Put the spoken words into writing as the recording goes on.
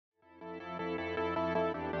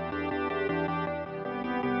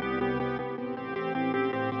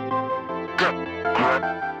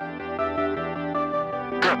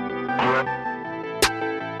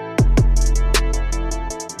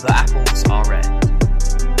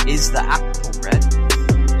Is the apple red?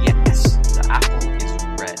 Yes, the apple is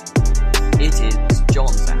red. It is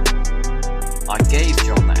John's apple. I gave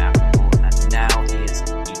John the apple, and now he has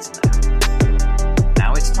eaten the apple.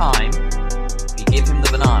 Now it's time we give him the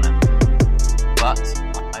banana, but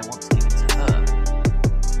I want to give it to her.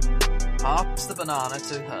 Pass the banana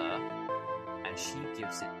to her, and she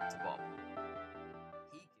gives it to Bob.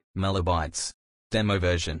 Melobytes. Demo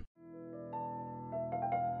version.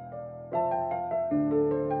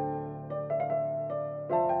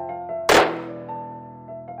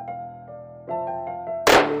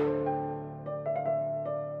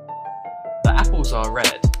 The apples are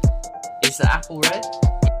red. Is the apple red?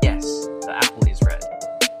 Yes, the apple is red.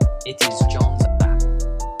 It is John's apple.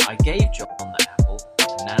 I gave John the apple,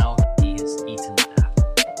 and now he has eaten the apple.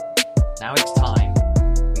 Now it's time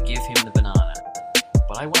we give him the banana,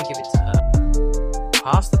 but I want to give it to her.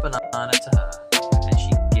 Pass the banana to her, and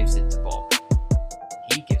she gives it to Bob.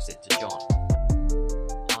 He gives it to John.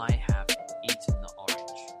 I have eaten the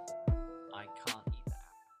orange. I can't eat the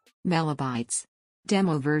apple. Melobytes.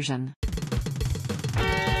 Demo version.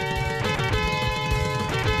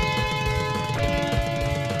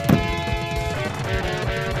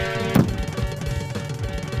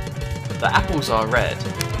 The apples are red.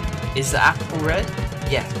 Is the apple red?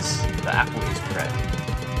 Yes, the apple is red.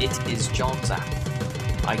 It is John's apple.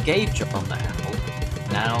 I gave John the apple.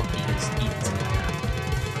 Now he has eaten the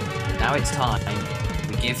apple. Now it's time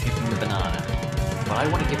we give him the banana, but I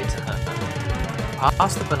want to give it to her.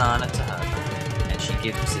 Pass the banana to her, and she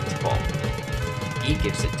gives it to Bob. He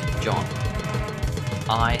gives it to John.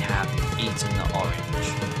 I have eaten the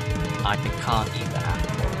orange. I can't eat the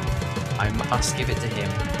apple. I must give it to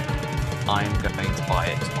him. I'm going to buy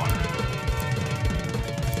it tomorrow.